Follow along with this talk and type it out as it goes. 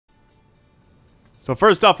So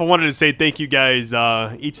first off, I wanted to say thank you guys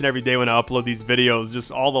each and every day when I upload these videos.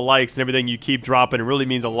 Just all the likes and everything you keep dropping. It really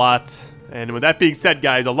means a lot. And with that being said,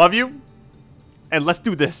 guys, I love you. And let's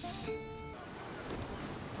do this.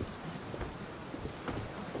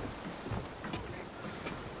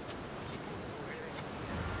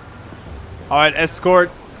 Alright,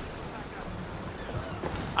 escort.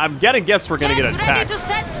 I'm gonna guess we're gonna get attacked. Ready to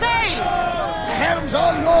set sail! The helm's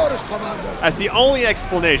all yours, Commander. That's the only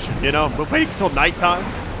explanation, you know? But wait until nighttime.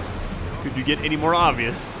 Could you get any more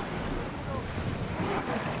obvious?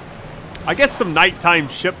 I guess some nighttime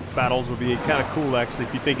ship battles would be kind of cool, actually,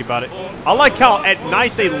 if you think about it. I like how at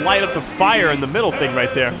night they light up the fire in the middle thing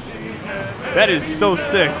right there. That is so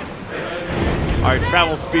sick. All right,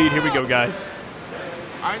 travel speed. Here we go, guys.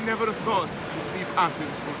 I never thought you'd leave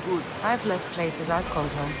Athens for good. I've left places I've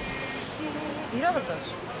called home. Herodotus,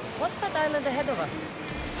 what's that island ahead of us?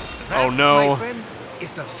 Oh no. My friend,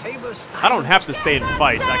 is the famous I don't have to stay and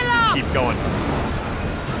fight. I can just keep going.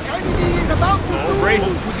 The enemy is about to Oh, brace.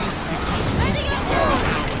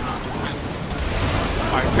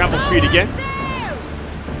 All right, travel speed again.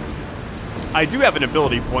 I do have an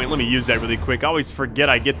ability point. Let me use that really quick. I always forget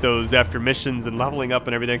I get those after missions and leveling up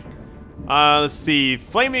and everything. Let's see.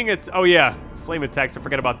 Flaming it. Oh yeah, flame attacks. I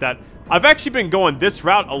forgot about that. I've actually been going this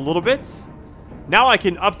route a little bit. Now I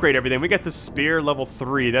can upgrade everything. We got the spear level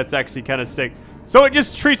 3. That's actually kind of sick. So it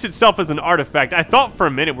just treats itself as an artifact. I thought for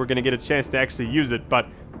a minute we're gonna get a chance to actually use it, but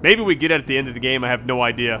maybe we get it at the end of the game. I have no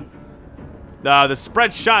idea. The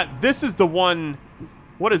spread shot. This is the one.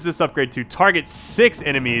 What does this upgrade to? Target 6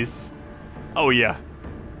 enemies. Oh yeah.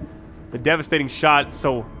 The devastating shot.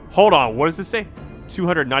 So hold on. What does this say?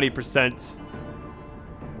 290%.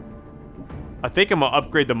 I think I'm gonna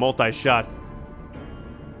upgrade the multi-shot.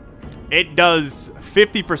 It does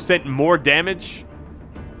 50% more damage.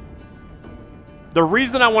 The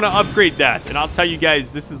reason I want to upgrade that, and I'll tell you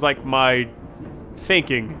guys, this is like my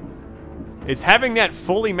thinking, is having that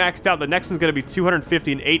fully maxed out. The next one's gonna be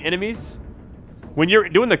 250 and 8 enemies. When you're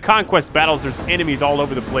doing the conquest battles, there's enemies all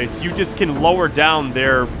over the place. You just can lower down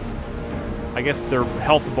their, I guess, their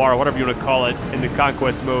health bar, whatever you want to call it, in the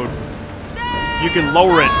conquest mode. You can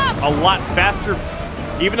lower it a lot faster,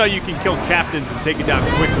 even though you can kill captains and take it down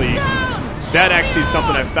quickly. That actually is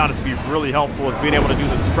something I've found it to be really helpful, is being able to do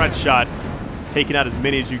the spread shot, taking out as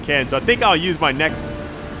many as you can. So I think I'll use my next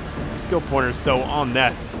skill point or so on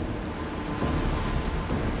that.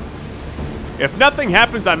 If nothing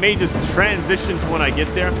happens, I may just transition to when I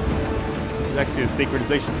get there. There's actually a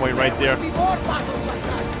synchronization point right there.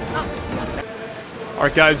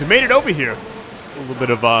 Alright guys, we made it over here. A little bit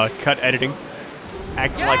of cut editing.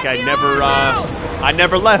 Act like I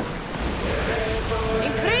never left.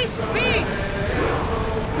 Increase speed!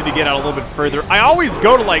 Need to get out a little bit further. I always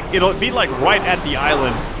go to like, it'll be like right at the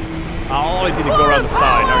island. I'll always need to go around the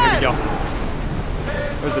side. Alright, here we go.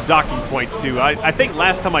 There's a docking point too. I think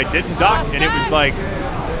last time I didn't dock and it was like,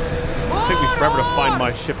 it took me forever to find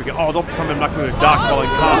my ship again. Oh, don't tell me I'm not going to dock while in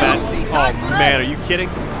combat. Oh man, are you kidding?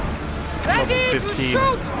 Level 15.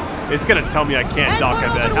 It's going to tell me I can't dock,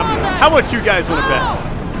 I bet. How much you guys want to bet?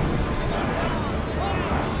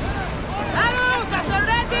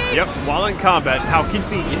 Yep, while in combat. How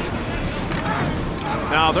convenient.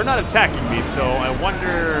 Now, they're not attacking me, so I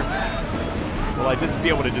wonder, will I just be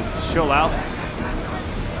able to just chill out?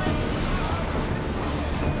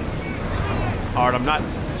 Alright, I'm not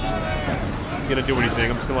going to do anything.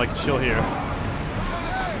 I'm just going to like chill here.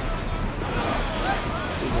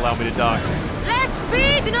 Allow me to dock. Less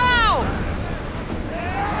speed now!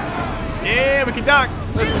 Yeah, we can dock.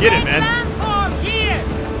 Let's get it, man. Platform here!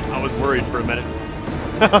 I was worried for a minute.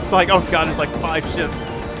 I was like, oh god, there's like 5 ships.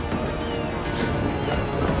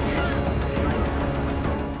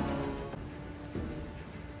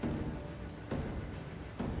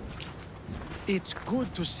 It's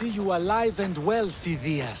good to see you alive and well,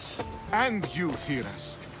 Phidias. And you,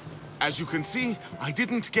 Theras. As you can see, I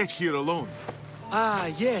didn't get here alone. Ah,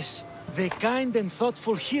 yes. The kind and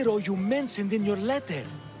thoughtful hero you mentioned in your letter.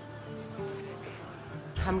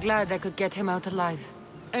 I'm glad I could get him out alive.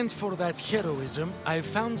 And for that heroism, I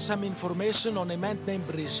found some information on a man named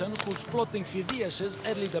Brisson who's plotting Phidias'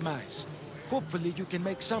 early demise. Hopefully you can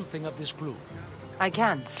make something of this clue. I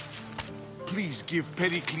can. Please give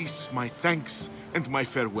Pericles my thanks and my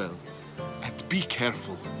farewell. And be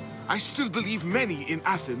careful. I still believe many in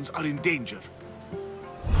Athens are in danger.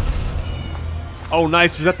 Oh,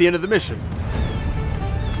 nice. Was at the end of the mission.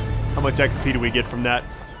 How much XP do we get from that?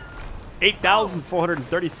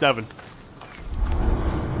 8,437.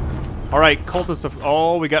 All right, cultists of...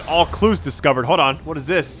 Oh, we got all clues discovered. Hold on. What is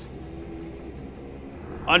this?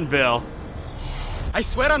 Unveil. I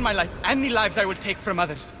swear on my life and the lives I will take from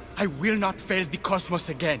others, I will not fail the cosmos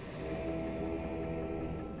again.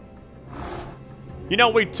 You know,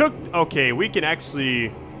 we took... Okay, we can actually...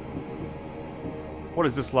 What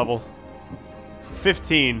is this level?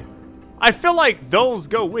 15. I feel like those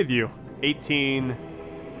go with you. 18,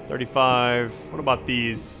 35. What about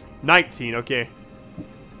these? 19, okay.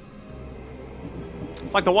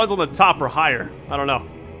 It's like the ones on the top are higher. I don't know.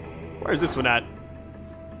 Where is this one at?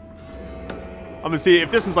 I'm gonna see if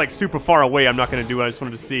this is like super far away. I'm not gonna do it. I just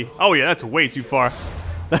wanted to see. Oh yeah, that's way too far.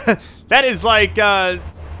 That is like the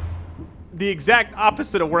exact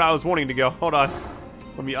opposite of where I was wanting to go. Hold on.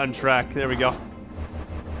 Let me untrack. There we go. All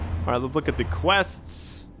right, let's look at the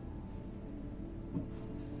quests.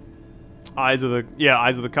 Eyes of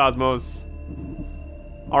the Cosmos.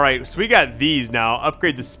 All right, so we got these now.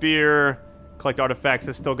 Upgrade the spear, collect artifacts.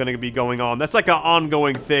 That's still gonna be going on. That's like an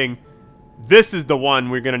ongoing thing. This is the one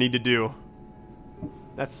we're gonna need to do.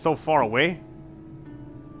 That's so far away.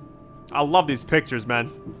 I love these pictures,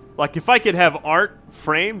 man. Like, if I could have art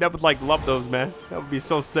framed, I would like love those, man. That would be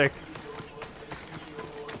so sick.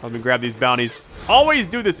 Let me grab these bounties. Always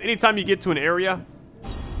do this anytime you get to an area,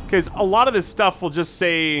 because a lot of this stuff will just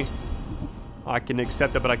say, I can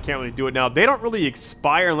accept it, but I can't really do it now. They don't really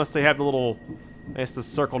expire unless they have the little, it's the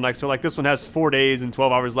circle next to it. Like this one has 4 days and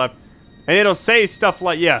 12 hours left. And it'll say stuff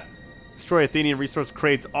like, yeah, destroy Athenian resource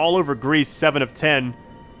crates all over Greece, 7 of 10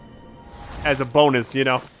 as a bonus, you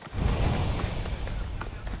know.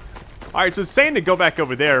 Alright, so it's saying to go back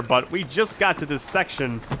over there, but we just got to this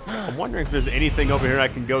section. I'm wondering if there's anything over here I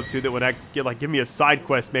can go to that would give me a side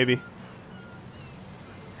quest, maybe.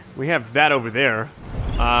 We have that over there.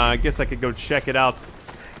 I guess I could go check it out.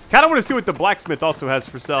 Kind of want to see what the blacksmith also has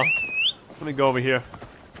for sale. Let me go over here.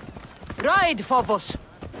 Ride, Phobos.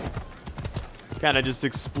 Kind of just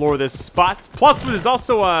explore this spot. Plus, there's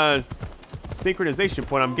also a synchronization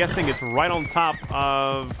point. I'm guessing it's right on top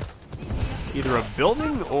of either a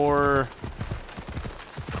building or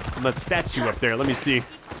that statue up there. Let me see.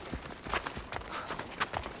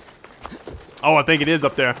 Oh, I think it is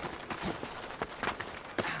up there.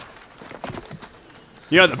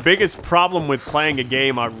 You know, the biggest problem with playing a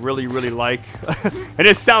game I really, really like, and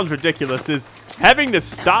it sounds ridiculous, is having to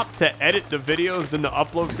stop to edit the videos, then to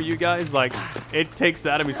upload for you guys. Like, it takes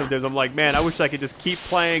that out of me sometimes. I'm like, man, I wish I could just keep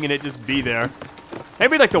playing and it just be there.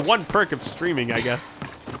 Maybe like the one perk of streaming, I guess.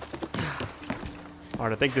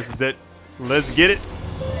 Alright, I think this is it. Let's get it.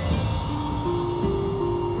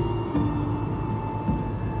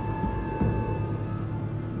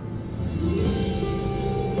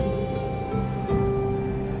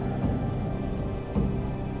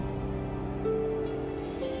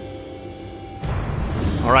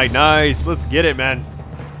 Alright, nice. Let's get it, man.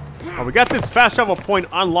 Oh, we got this fast travel point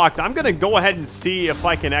unlocked. I'm going to go ahead and see if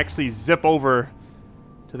I can actually zip over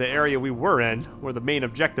to the area we were in, where the main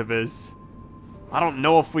objective is. I don't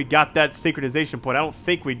know if we got that synchronization point. I don't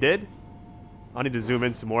think we did. I need to zoom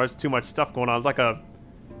in some more. There's too much stuff going on. It's like a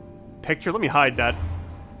picture. Let me hide that.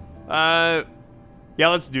 Yeah,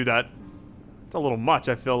 let's do that. It's a little much,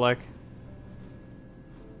 I feel like.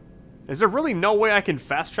 Is there really no way I can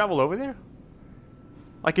fast travel over there?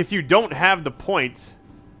 Like, if you don't have the point,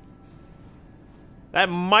 that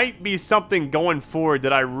might be something going forward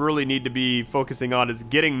that I really need to be focusing on, is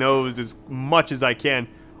getting those as much as I can.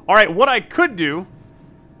 Alright, what I could do,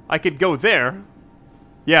 I could go there.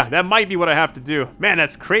 Yeah, that might be what I have to do. Man,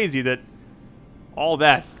 that's crazy that all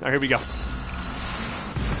that. Alright, here we go.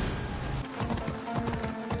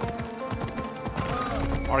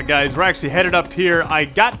 Alright guys, we're actually headed up here. I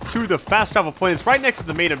got to the fast travel point. It's right next to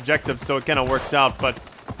the main objective, so it kind of works out. But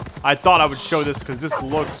I thought I would show this because this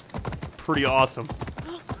looks pretty awesome.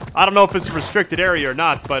 I don't know if it's a restricted area or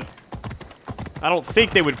not, but I don't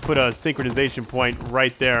think they would put a synchronization point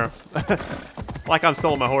right there. Like I'm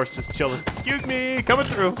still on my horse, just chilling. Excuse me, coming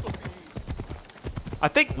through. I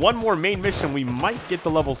think one more main mission, we might get to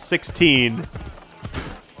level 16.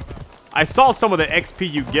 I saw some of the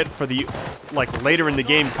XP you get for the, like, later in the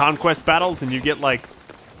game conquest battles, and you get, like,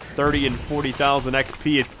 30 and 40,000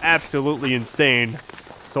 XP. It's absolutely insane.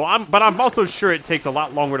 So but I'm also sure it takes a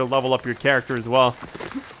lot longer to level up your character as well.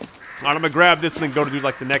 Alright, I'm gonna grab this and then go to do,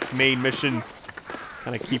 like, the next main mission.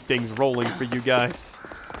 Kind of keep things rolling for you guys.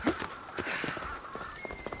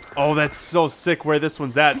 Oh, that's so sick where this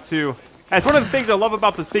one's at, too. That's one of the things I love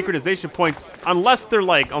about the synchronization points. Unless they're,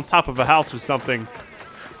 like, on top of a house or something.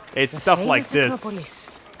 It's stuff like this.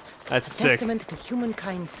 Acropolis. That's A sick. testament to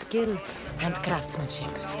humankind's skill and craftsmanship.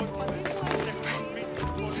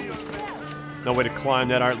 No way to climb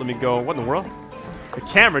that. Alright, let me go. What in the world? The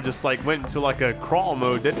camera just like went into like a crawl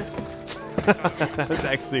mode, didn't it? That's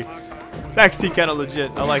actually It's actually kind of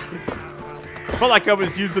legit. I liked it. I felt like I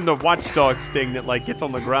was using the watchdogs thing that like gets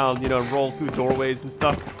on the ground, you know, and rolls through doorways and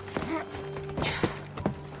stuff.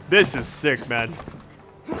 This is sick, man.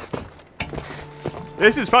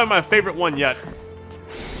 This is probably my favorite one yet.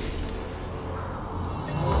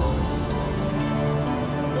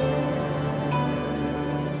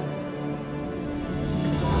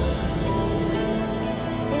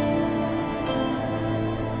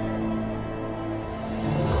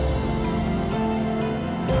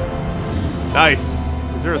 Nice.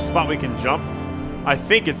 Is there a spot we can jump? I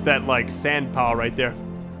think it's that, like, sand pile right there.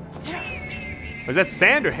 Is that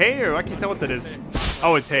sand or hay, or I can't tell what that is.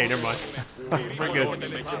 Oh, it's hay. Never mind. We're good.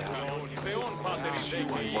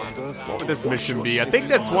 What would this mission be? I think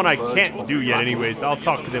that's one I can't do yet anyways. I'll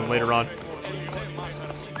talk to them later on.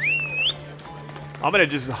 I'm gonna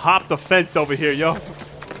just hop the fence over here, yo.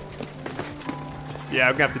 Yeah,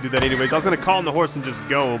 I'm gonna have to do that anyways. I was gonna call on the horse and just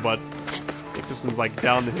go, but I think this one's like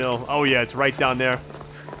down the hill. Oh yeah, it's right down there.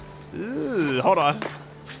 Ugh, hold on.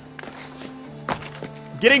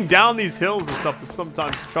 Getting down these hills and stuff is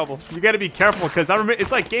sometimes trouble. You gotta be careful, because I remember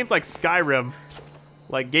it's like games like Skyrim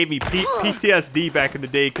like gave me PTSD back in the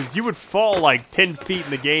day, because you would fall like 10 feet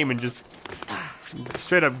in the game and just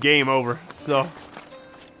straight up game over. So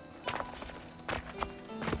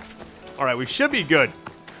alright, we should be good.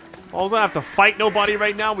 I don't have to fight nobody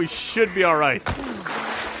right now. We should be alright.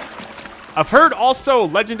 I've heard also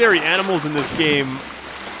legendary animals in this game,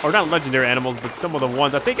 or not legendary animals, but some of the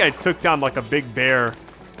ones. I think I took down like a big bear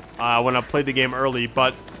when I played the game early,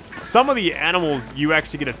 but some of the animals you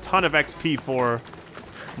actually get a ton of XP for.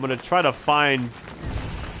 I'm gonna try to find.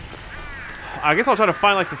 I guess I'll try to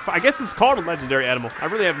find like the. I guess it's called a legendary animal. I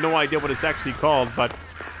really have no idea what it's actually called, but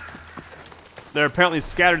they're apparently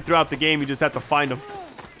scattered throughout the game. You just have to find them.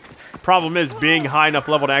 Problem is, being high enough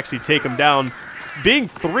level to actually take them down. Being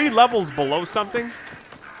 3 levels below something,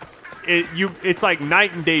 it's like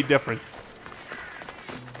night and day difference.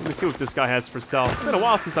 Let me see what this guy has for sale. It's been a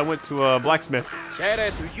while since I went to a blacksmith.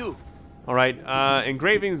 To you. All right,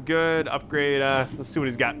 engraving's good. Upgrade. Let's see what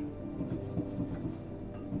he's got.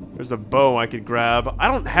 There's a bow I could grab. I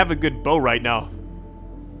don't have a good bow right now.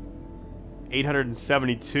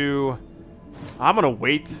 872. I'm gonna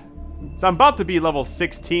wait. So I'm about to be level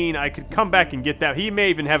 16. I could come back and get that. He may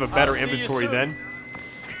even have a better inventory then.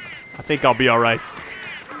 I think I'll be all right.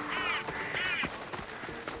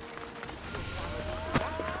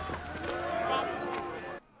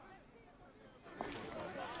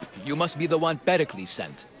 You must be the one Pericles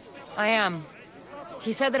sent. I am.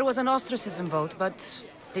 He said there was an ostracism vote, but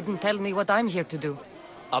didn't tell me what I'm here to do.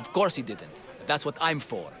 Of course he didn't. That's what I'm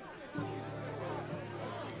for.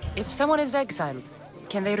 If someone is exiled,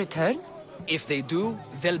 can they return? If they do,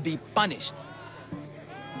 they'll be punished.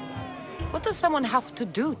 What does someone have to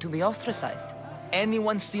do to be ostracized?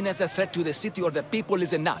 Anyone seen as a threat to the city or the people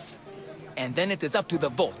is enough. And then it is up to the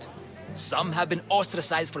vote. Some have been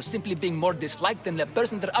ostracized for simply being more disliked than the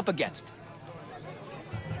person they're up against.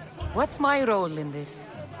 What's my role in this?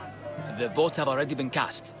 The votes have already been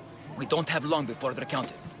cast. We don't have long before they're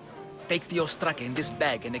counted. Take the Ostraka in this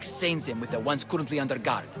bag and exchange them with the ones currently under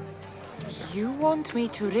guard. You want me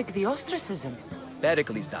to rig the ostracism?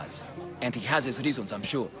 Pericles does. And he has his reasons, I'm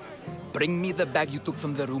sure. Bring me the bag you took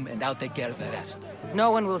from the room and I'll take care of the rest.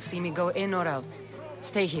 No one will see me go in or out.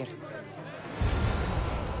 Stay here.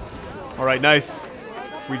 All right, nice.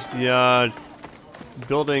 Reach the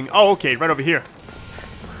building. Oh, okay, right over here.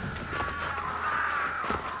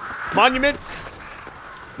 Monument.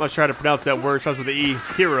 I'm not sure how to pronounce that word. It starts with the E.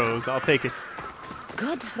 Heroes. I'll take it.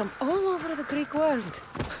 Goods from all over the Greek world.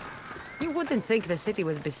 You wouldn't think the city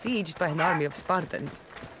was besieged by an army of Spartans.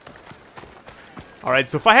 All right,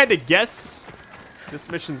 so if I had to guess, this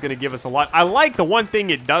mission's gonna give us a lot. I like the one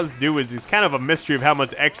thing it does do is it's kind of a mystery of how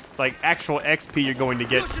much actual XP you're going to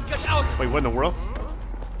get. Wait, what in the world?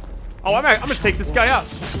 Oh, I'm gonna take this guy out.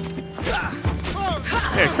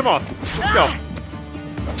 Here, come on, let's go.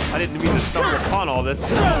 I didn't mean to stumble upon all this.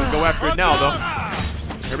 We'll go after it now,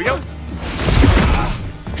 though. Here we go.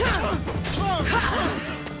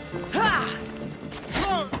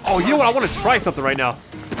 Oh, you know what? I want to try something right now.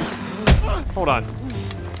 Hold on.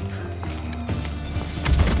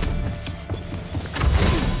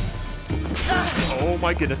 Oh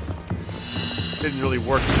my goodness. Didn't really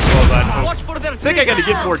work as well as I think I gotta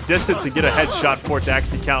get more distance and get a headshot for it to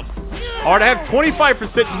actually count. Alright, I have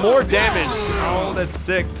 25% more damage. Oh, that's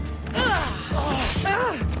sick.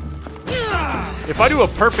 If I do a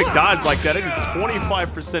perfect dodge like that, I do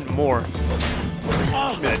 25% more. Give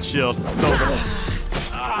me that shield.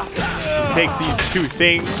 Take these 2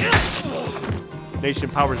 things. Nation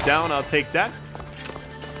powers down, I'll take that.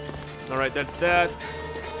 Alright, that's that.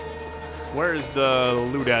 Where is the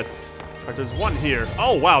loot at? Alright, there's one here.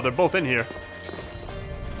 Oh, wow, they're both in here.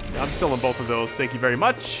 I'm still in both of those. Thank you very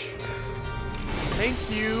much. Thank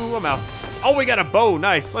you. I'm out. Oh, we got a bow.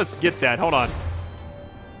 Nice. Let's get that. Hold on.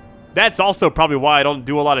 That's also probably why I don't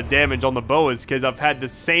do a lot of damage on the bow, is because I've had the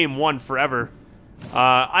same one forever.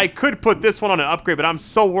 I could put this one on an upgrade, but I'm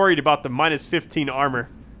so worried about the minus 15 armor.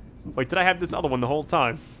 Wait, did I have this other one the whole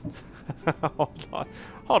time?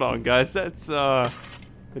 Hold on, guys. That's the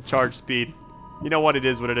charge speed. You know what? It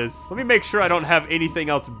is what it is. Let me make sure I don't have anything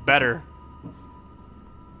else better.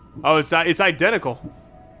 Oh, it's identical.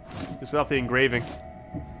 Just without the engraving.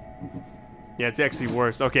 Yeah, it's actually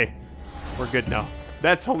worse. Okay, we're good now.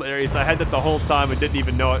 That's hilarious. I had that the whole time and didn't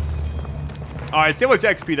even know it. Alright, see how much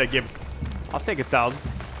XP that gives. I'll take 1,000.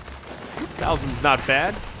 1,000's not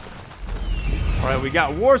bad. Alright, we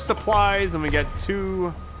got war supplies and we got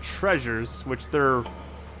 2 treasures, which they're...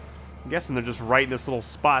 I'm guessing they're just right in this little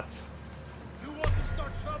spot.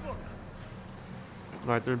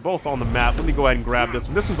 Alright, they're both on the map. Let me go ahead and grab this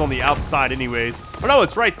one. This one's on the outside anyways. Oh no,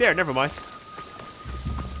 it's right there. Never mind.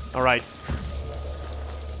 Alright.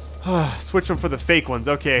 Switch them for the fake ones.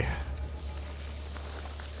 Okay.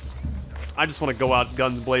 I just want to go out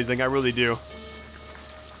guns blazing. I really do.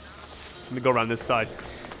 Let me go around this side.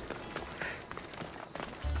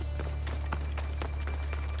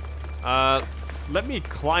 Let me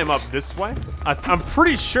climb up this way. I'm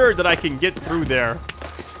pretty sure that I can get through there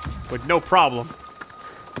with no problem.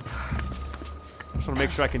 Just want to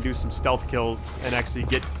make sure I can do some stealth kills and actually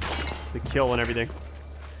get the kill and everything.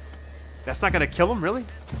 That's not going to kill him, really?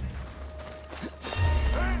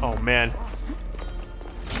 Oh, man.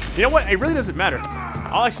 You know what? It really doesn't matter.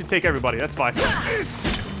 I'll actually take everybody. That's fine. I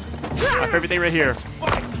have everything right here.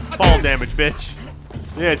 Fall damage, bitch.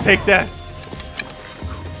 Yeah, take that.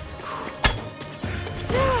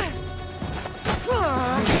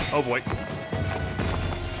 Oh, boy.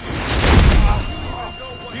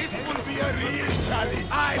 This will be a real challenge.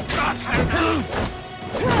 I brought her.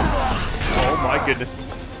 Oh, my goodness.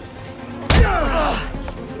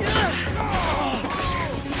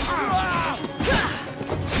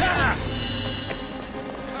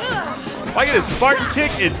 If I get a Spartan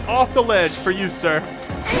kick, it's off the ledge for you, sir.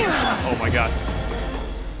 Oh my god.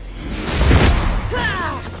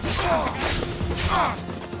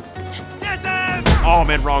 Oh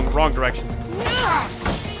man, wrong direction.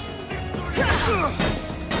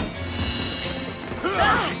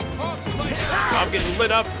 I'm getting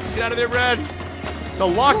lit up. Get out of there, Red. The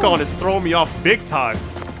lock-on is throwing me off big time.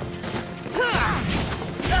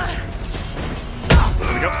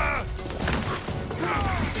 There we go.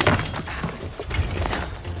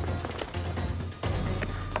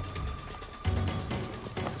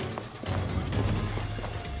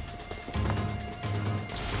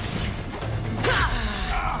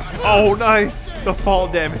 Oh, nice! The fall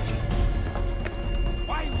damage.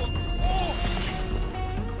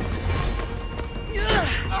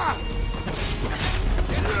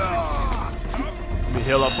 Let me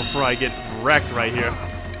heal up before I get wrecked right here.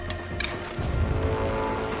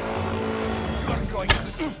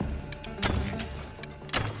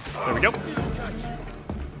 There we go. I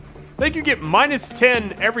think you get minus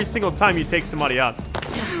 10 every single time you take somebody out.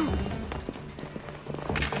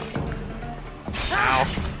 Ow.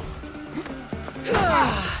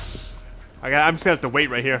 I'm just gonna have to wait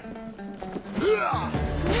right here.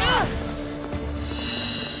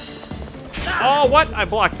 Oh, what? I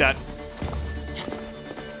blocked that.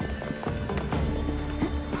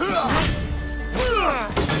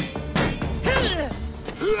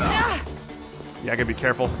 Yeah, I gotta be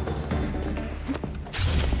careful.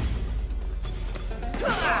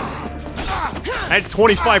 I had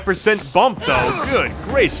 25% bump though. Good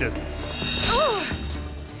gracious.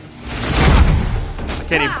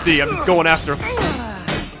 I can't even see. I'm just going after him.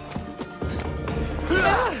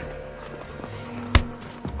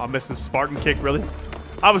 I missed the Spartan kick, really?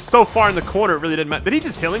 I was so far in the corner, it really didn't matter. Did he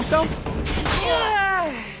just heal himself?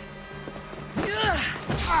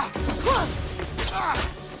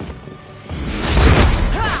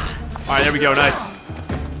 Alright, there we go. Nice.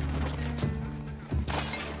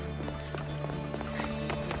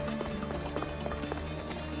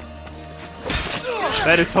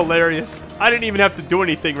 That is hilarious. I didn't even have to do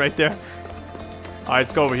anything right there. Alright,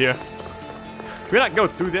 let's go over here. Can we not go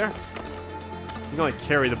through there? You can only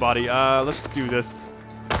carry the body. Let's do this.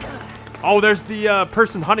 Oh, there's the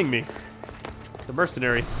person hunting me. The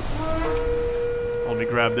mercenary. Let me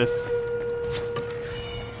grab this.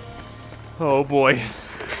 Oh boy.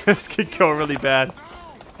 This could go really bad.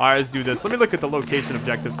 Alright, let's do this. Let me look at the location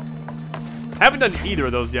objectives. Haven't done either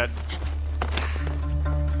of those yet.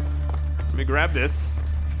 me grab this.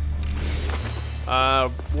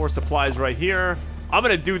 More supplies right here. I'm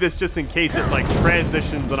gonna do this just in case it like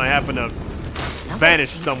transitions and I happen to vanish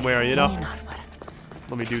somewhere, you know?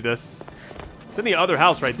 Let me do this. It's in the other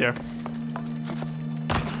house right there.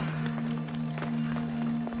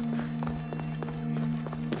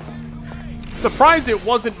 Surprised it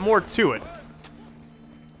wasn't more to it.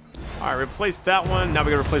 Alright, replace that one. Now we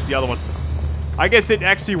gotta replace the other one. I guess it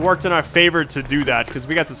actually worked in our favor to do that, because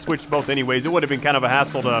we got to switch both anyways. It would have been kind of a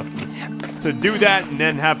hassle to do that and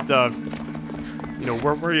then have to, you know,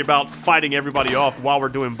 worry about fighting everybody off while we're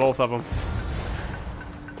doing both of them.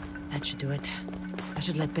 That should do it. I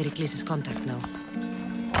should let Pericles' contact know.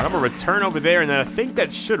 Alright, I'm gonna return over there, and then I think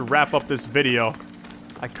that should wrap up this video.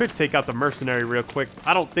 I could take out the mercenary real quick.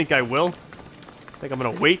 I don't think I will. I think I'm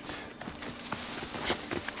gonna wait.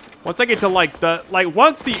 Once I get to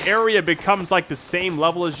once the area becomes like the same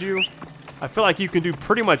level as you, I feel like you can do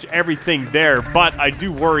pretty much everything there, but I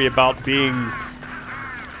do worry about being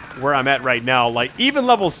where I'm at right now. Like, even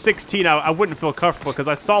level 16, I wouldn't feel comfortable because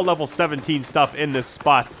I saw level 17 stuff in this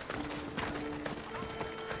spot.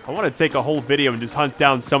 I want to take a whole video and just hunt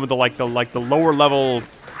down some of the lower level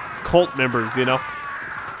cult members, you know?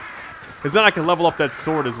 Because then I can level up that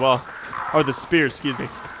sword as well. Or the spear, excuse me.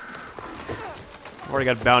 Already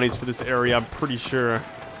got bounties for this area, I'm pretty sure.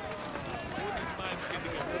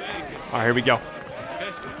 Alright, here we go.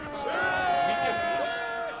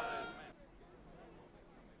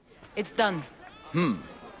 It's done.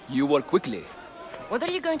 You work quickly. What are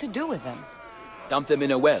you going to do with them? Dump them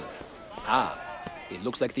in a well. Ah, it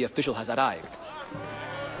looks like the official has arrived.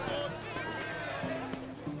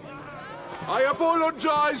 I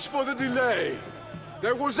apologize for the delay.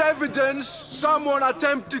 There was evidence someone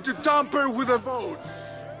attempted to tamper with the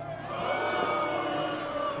votes.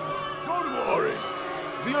 Don't worry.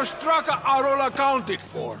 The Ostraka are all accounted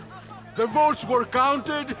for. The votes were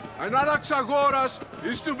counted, and Anaxagoras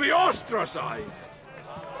is to be ostracized.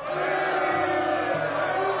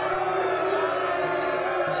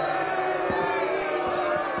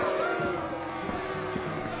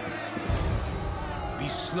 Be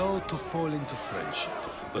slow to fall into friendship,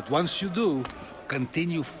 but once you do,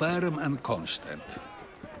 continue firm and constant.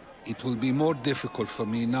 It will be more difficult for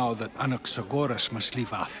me now that Anaxagoras must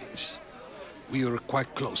leave Athens. We were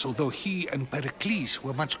quite close, although he and Pericles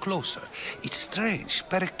were much closer. It's strange,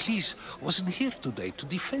 Pericles wasn't here today to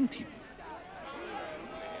defend him.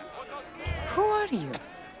 Who are you?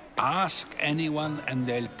 Ask anyone and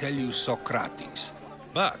they'll tell you Socrates.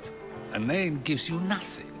 But a name gives you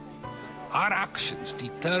nothing. Our actions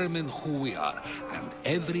determine who we are, and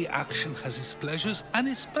every action has its pleasures and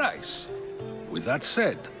its price. With that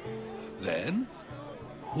said, then,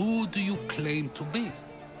 who do you claim to be?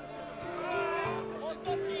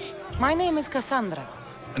 My name is Cassandra.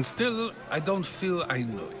 And still, I don't feel I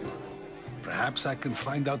know you. Perhaps I can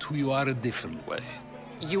find out who you are a different way.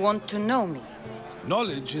 You want to know me?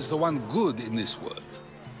 Knowledge is the one good in this world.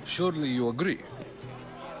 Surely you agree?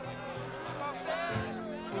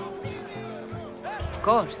 Of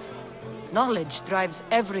course. Knowledge drives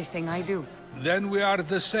everything I do. Then we are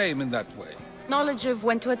the same in that way. Knowledge of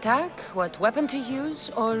when to attack, what weapon to use,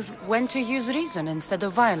 or when to use reason instead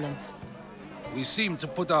of violence. We seem to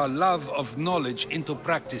put our love of knowledge into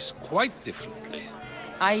practice quite differently.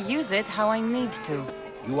 I use it how I need to.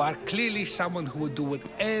 You are clearly someone who would do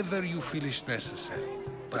whatever you feel is necessary.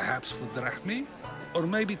 Perhaps for drachmi, or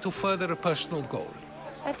maybe to further a personal goal.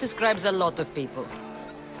 That describes a lot of people.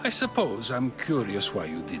 I suppose I'm curious why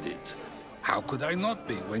you did it. How could I not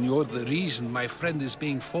be when you're the reason my friend is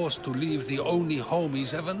being forced to leave the only home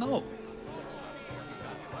he's ever known?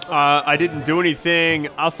 I didn't do anything.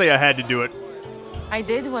 I'll say I had to do it. I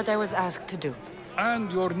did what I was asked to do. And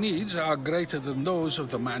your needs are greater than those of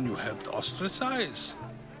the man you helped ostracize.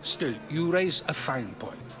 Still, you raise a fine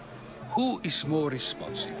point. Who is more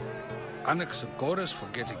responsible? Anaxagoras for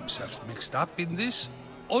getting himself mixed up in this?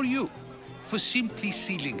 Or you, for simply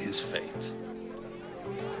sealing his fate?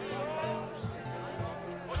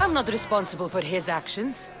 I'm not responsible for his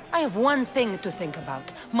actions. I have one thing to think about,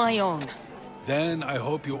 my own. Then I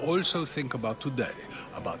hope you also think about today,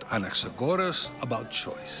 about Anaxagoras, about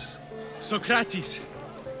choice. Socrates,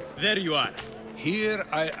 there you are. Here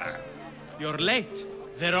I am. You're late.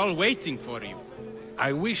 They're all waiting for you.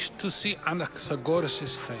 I wish to see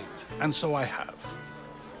Anaxagoras' fate, and so I have.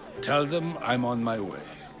 Tell them I'm on my way.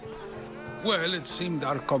 Well, it seemed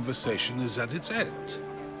our conversation is at its end.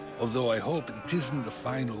 Although I hope it isn't the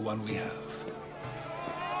final one we have.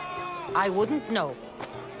 I wouldn't know.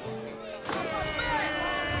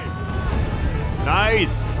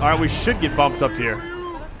 Nice! Alright, we should get bumped up here.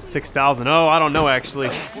 6,000. Oh, I don't know, actually.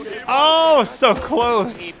 Oh, so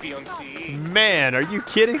close. Man, are you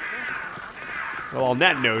kidding? Well, on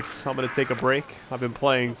that note, I'm going to take a break. I've been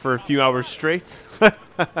playing for a few hours straight.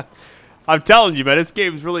 I'm telling you, man, this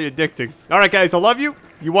game's really addicting. All right, guys, I love you.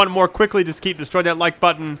 You want more quickly, just keep destroying that like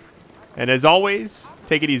button. And as always,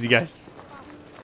 take it easy, guys.